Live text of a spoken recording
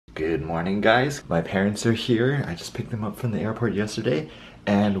Good morning, guys. My parents are here. I just picked them up from the airport yesterday,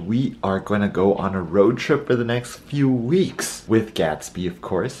 and we are going to go on a road trip for the next few weeks with Gatsby, of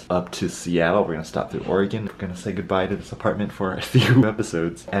course, up to Seattle. We're going to stop through Oregon. We're going to say goodbye to this apartment for a few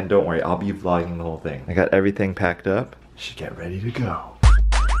episodes. And don't worry, I'll be vlogging the whole thing. I got everything packed up. Should get ready to go.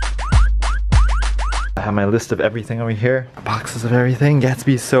 I have my list of everything over here. Boxes of everything.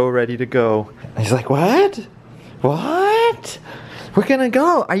 Gatsby's so ready to go. And he's like, what? What? We're gonna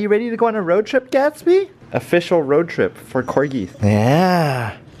go. Are you ready to go on a road trip, Gatsby? Official road trip for Corgis.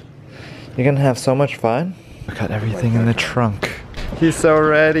 Yeah. You're gonna have so much fun. I got everything in the trunk. He's so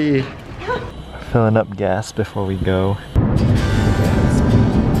ready. Filling up gas before we go. We're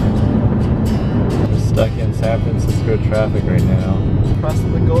stuck in San Francisco traffic right now.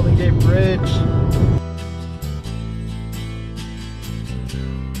 Crossing the Golden Gate Bridge.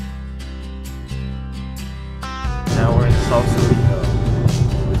 Now we're in Sausalito.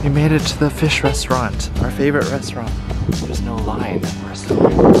 We made it to the fish restaurant, our favorite restaurant. There's no line. We're so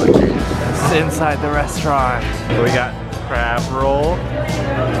lucky. It's inside the restaurant. So we got crab roll,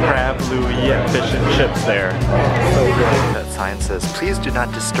 crab louis, and fish and chips there. So good. That sign says, please do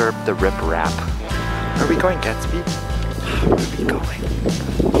not disturb the rip wrap. Are we going, Gatsby? Where are we going?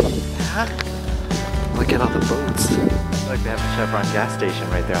 Huh? Look at all the boats. Look, they have a Chevron gas station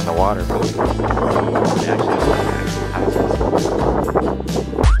right there on the water.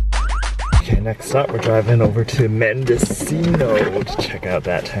 Okay, next up we're driving over to Mendocino to check out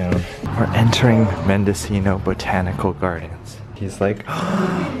that town. We're entering Mendocino Botanical Gardens. He's like,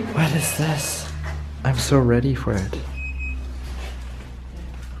 oh, what is this? I'm so ready for it.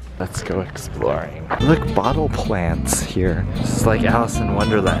 Let's go exploring. Look, bottle plants here. This is like Alice in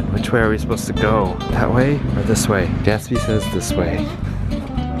Wonderland. Which way are we supposed to go? That way or this way? Gatsby says this way.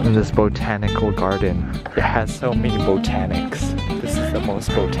 In this botanical garden. It has so many botanics. This is the most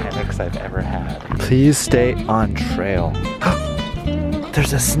botanics I've ever had. Please stay on trail.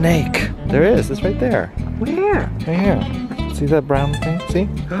 There's a snake. There is, it's right there. Where? Right here. See that brown thing? See?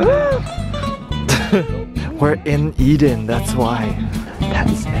 We're in Eden, that's why. That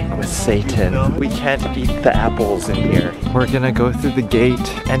snake was Satan. We can't eat the apples in here. We're gonna go through the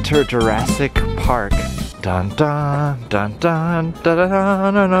gate, enter Jurassic Park. Dun dun dun dun dun dun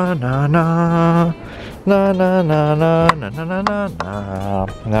na na na na na na na na na na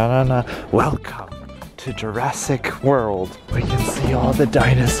na na na. Welcome to Jurassic World. We can see all the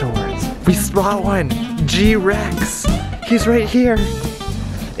dinosaurs. We spot one, G-Rex. He's right here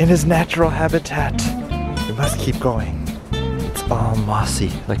in his natural habitat. We must keep going. It's all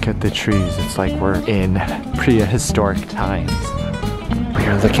mossy. Look at the trees. It's like we're in prehistoric times. We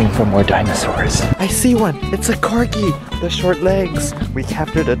are looking for more dinosaurs. I see one. It's a corgi. The short legs. We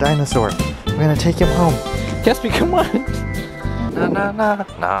captured a dinosaur. We're gonna take him home. Gatsby, come on. Na na na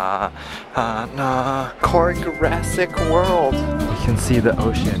na na. Corgirassic world. We can see the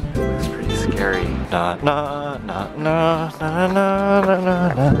ocean. It looks pretty scary. Na na na na na na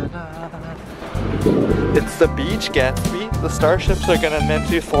na na na. It's the beach, Gatsby. The starships are gonna meant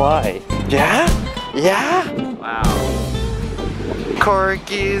to fly. Yeah? Yeah? Wow.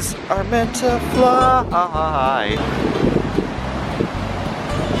 Corgis are meant to fly.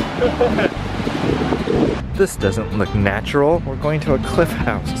 This doesn't look natural. We're going to a cliff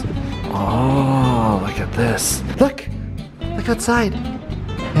house. Oh, look at this. Look! Look outside.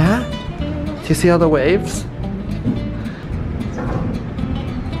 Yeah? Do you see all the waves?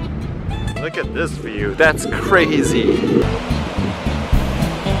 Look at this view. That's crazy.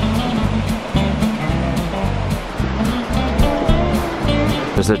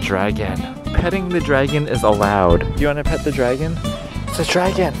 There's a dragon. Petting the dragon is allowed. You want to pet the dragon? It's a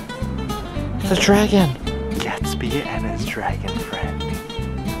dragon. It's a dragon. Gatsby and his dragon friend.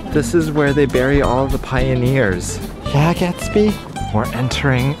 This is where they bury all the pioneers. Yeah, Gatsby? We're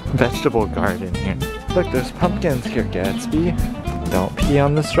entering vegetable garden here. Look, there's pumpkins here, Gatsby. Don't pee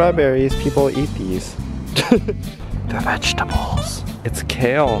on the strawberries. People eat these. The vegetables. It's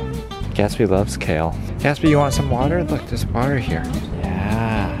kale. Gatsby loves kale. Gatsby, you want some water? Look, there's water here.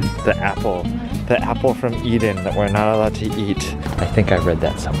 Yeah. The apple. The apple from Eden that we're not allowed to eat. I think I read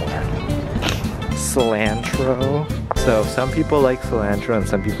that somewhere. Cilantro. So some people like cilantro and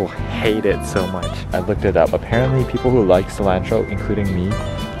some people hate it so much. I looked it up. Apparently people who like cilantro, including me,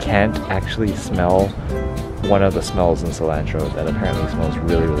 can't actually smell one of the smells in cilantro that apparently smells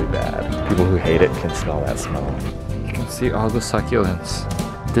really, really bad. People who hate it can smell that smell. You can see all the succulents.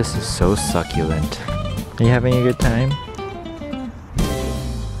 This is so succulent. Are you having a good time?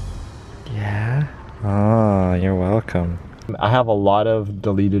 Yeah? Oh, you're welcome. I have a lot of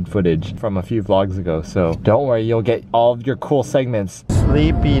deleted footage from a few vlogs ago, so don't worry, you'll get all of your cool segments.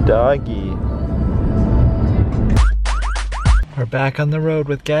 sleepy doggy. We're back on the road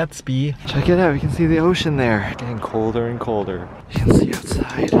with Gatsby. Check it out, you can see the ocean there. Getting colder and colder. You can see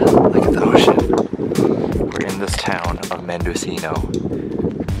outside, look at the ocean. We're in this town of Mendocino.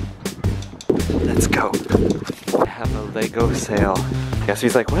 Let's go. I have a Lego sale.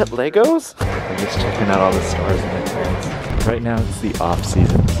 Gatsby's like, what, Legos? I'm just checking out all the stars in the clouds. Right now it's the off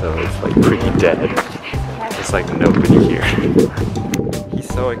season, so it's like pretty dead. There's like nobody here. He's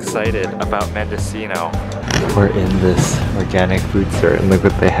so excited about Mendocino. We're in this organic food store and look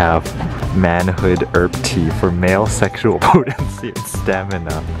what they have. Manhood herb tea for male sexual potency and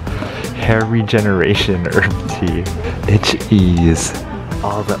stamina. Hair regeneration herb tea. Itch ease.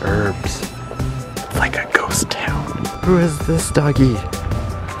 All the herbs. It's like a ghost town. Who is this doggy?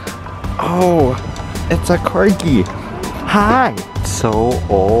 Oh, it's a corgi. Hi. So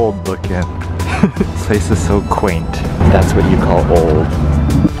old looking. This place is so quaint. That's what you call old.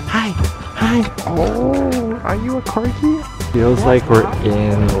 Hi. Hi. Oh, are you a corgi? Feels like we're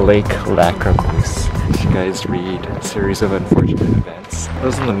in Lake Lachrymose. Did you guys read A Series of Unfortunate Events? That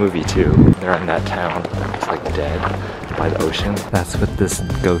was in the movie too. They're in that town that's like dead by the ocean. That's what this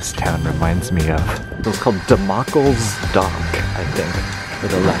ghost town reminds me of. It was called Damocles Dock, I think,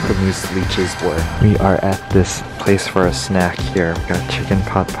 where the Lachrymose leeches were. We are at this place for a snack here. We got chicken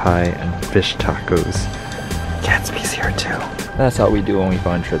pot pie and fish tacos. Gatsby's here too. That's all we do when we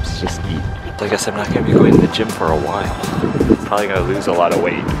go on trips, just eat. I guess I'm not going to be going to the gym for a while. Probably going to lose a lot of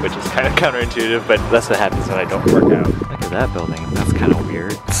weight, which is kind of counterintuitive, but that's what happens when I don't work out. Look at that building. That's kind of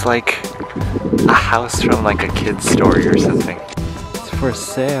weird. It's like a house from like a kid's story or something. It's for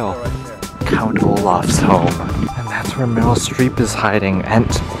sale. Count Olaf's home. And that's where Meryl Streep is hiding, and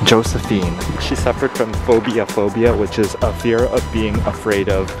Josephine. She suffered from phobia, which is a fear of being afraid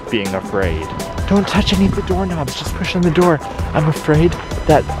of being afraid. Don't touch any of the doorknobs, just push on the door. I'm afraid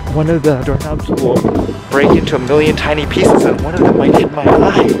that one of the doorknobs will break into a million tiny pieces and one of them might hit my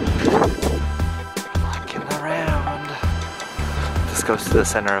eye. Looking around. This goes to the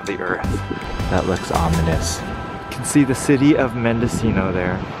center of the earth. That looks ominous. You can see the city of Mendocino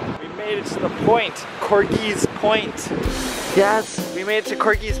there. We made it to the point, Corgis Point. Yes, we made it to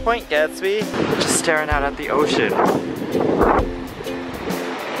Corgis Point, Gatsby. Just staring out at the ocean.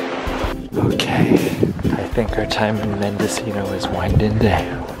 Okay, I think our time in Mendocino is winding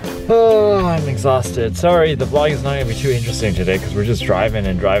down. Oh, I'm exhausted. Sorry, the vlog is not going to be too interesting today because we're just driving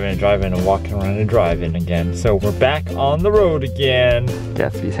and walking around and driving again. So we're back on the road again.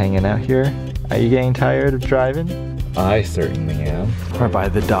 Gatsby's hanging out here. Are you getting tired of driving? I certainly am. We're by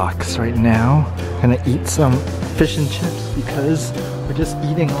the docks right now. Gonna eat some fish and chips because we're just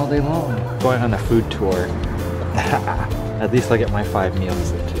eating all day long. Going on a food tour. At least I'll get my 5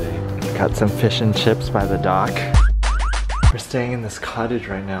 meals in today. Got some fish and chips by the dock. We're staying in this cottage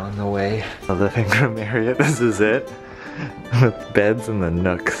right now on the way. The living room area, this is it. With beds and the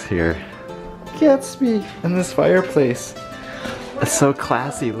nooks here. Gatsby and this fireplace. It's so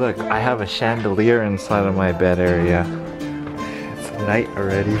classy. Look, I have a chandelier inside of my bed area. It's night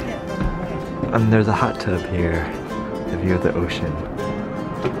already. And there's a hot tub here. The view of the ocean.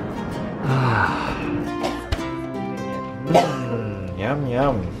 Yum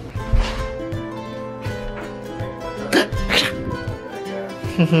yum.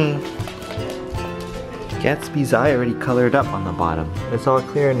 Gatsby's eye already colored up on the bottom. It's all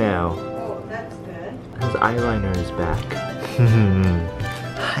clear now. Oh, that's good. His eyeliner is back.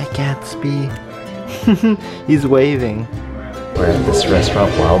 Hi Gatsby. He's waving. We're at this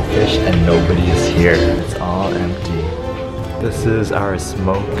restaurant Wildfish and nobody is here. It's all empty. This is our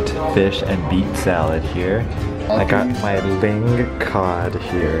smoked fish and beet salad here. I got my ling cod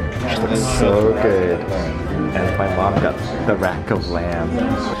here, which looks so good. And my mom got the rack of lamb.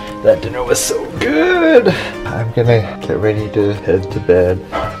 That dinner was so good! I'm gonna get ready to head to bed,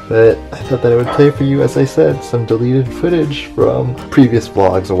 but I thought that I would play for you, as I said, some deleted footage from previous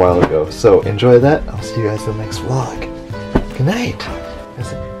vlogs a while ago. So enjoy that. I'll see you guys in the next vlog. Good night.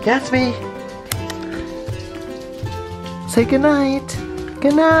 Gatsby! Say good night.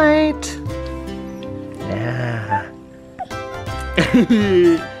 Good night. Yeah.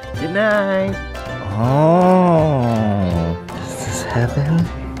 Good night. Oh, this is heaven.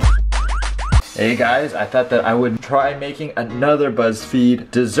 Hey guys, I thought that I would try making another Buzzfeed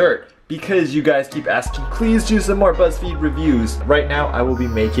dessert because you guys keep asking, please do some more Buzzfeed reviews. Right now, I will be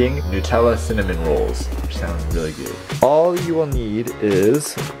making Nutella cinnamon rolls, which sounds really good. All you will need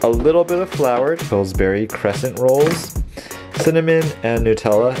is a little bit of flour, Pillsbury crescent rolls, cinnamon and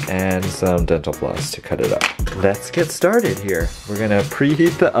Nutella, and some dental floss to cut it up. Let's get started here. We're gonna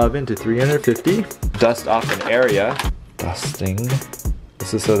preheat the oven to 350, dust off an area, dusting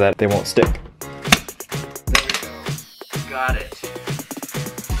This is so that they won't stick. There we go. Got it.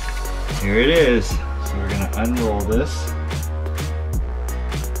 Here it is. So we're gonna unroll this.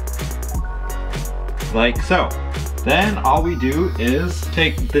 Like so. Then all we do is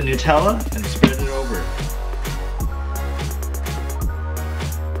take the Nutella and spread it over.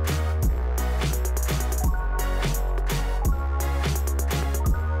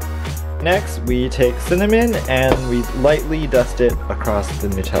 Next, we take cinnamon and we lightly dust it across the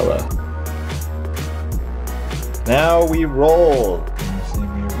Nutella. Now we roll. You see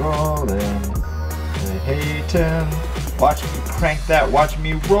me rolling. I hate him. Watch me crank that. Watch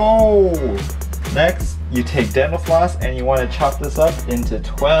me roll. Next, you take dental floss and you want to chop this up into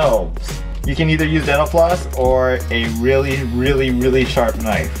 12s. You can either use dental floss or a really sharp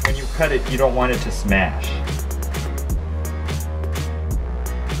knife. When you cut it, you don't want it to smash.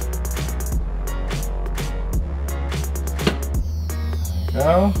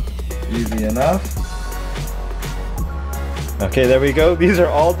 Go. Easy enough. Okay, there we go. These are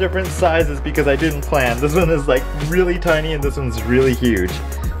all different sizes because I didn't plan. This one is like really tiny and this one's really huge.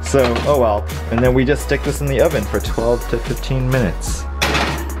 So, oh well. And then we just stick this in the oven for 12 to 15 minutes.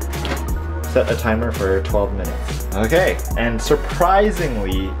 Set a timer for 12 minutes. Okay, and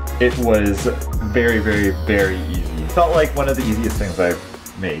surprisingly, it was very easy. It felt like one of the easiest things I've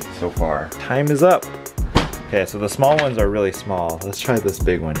made so far. Time is up. Okay, so the small ones are really small. Let's try this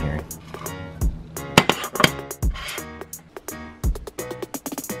big one here.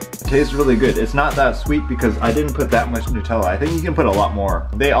 It tastes really good. It's not that sweet because I didn't put that much Nutella. I think you can put a lot more.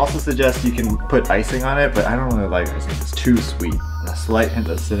 They also suggest you can put icing on it, but I don't really like icing. It's too sweet. A slight hint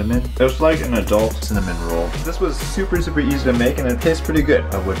of cinnamon. It was like an adult cinnamon roll. This was super easy to make and it tastes pretty good.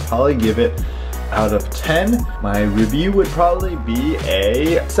 I would probably give it out of 10. My review would probably be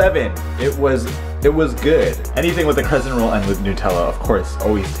a 7. It was good. Anything with a crescent roll and with Nutella, of course,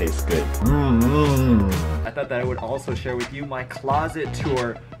 always tastes good. I thought that I would also share with you my closet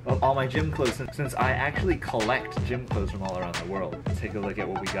tour of all my gym clothes since I actually collect gym clothes from all around the world. Let's take a look at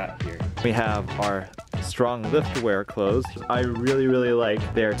what we got here. We have our strong lift wear clothes. I really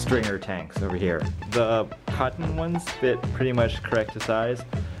like their stringer tanks over here. The cotton ones fit pretty much correct to size.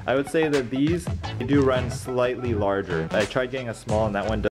 I would say that these do run slightly larger. I tried getting a small and that one